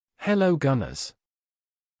Hello Gunners.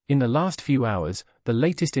 In the last few hours, the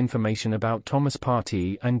latest information about Thomas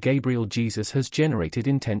Partey and Gabriel Jesus has generated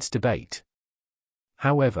intense debate.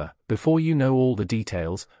 However, before you know all the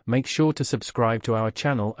details, make sure to subscribe to our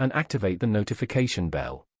channel and activate the notification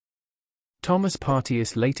bell. Thomas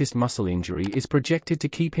Partey's latest muscle injury is projected to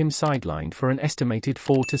keep him sidelined for an estimated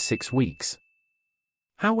 4 to 6 weeks.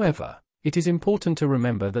 However, it is important to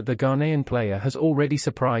remember that the Ghanaian player has already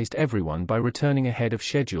surprised everyone by returning ahead of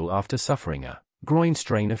schedule after suffering a groin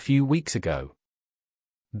strain a few weeks ago.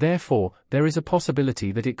 Therefore, there is a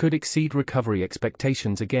possibility that it could exceed recovery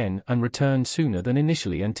expectations again and return sooner than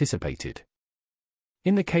initially anticipated.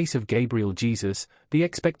 In the case of Gabriel Jesus, the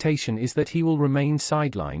expectation is that he will remain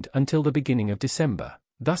sidelined until the beginning of December,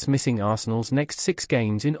 thus missing Arsenal's next 6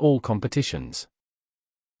 games in all competitions.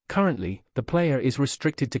 Currently, the player is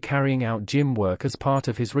restricted to carrying out gym work as part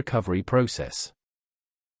of his recovery process.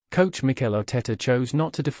 Coach Mikel Arteta chose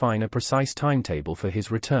not to define a precise timetable for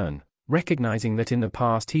his return, recognizing that in the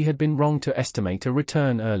past he had been wrong to estimate a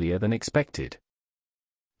return earlier than expected.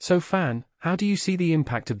 So fan, how do you see the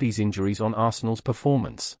impact of these injuries on Arsenal's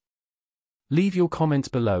performance? Leave your comments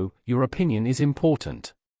below, your opinion is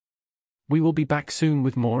important. We will be back soon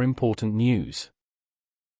with more important news.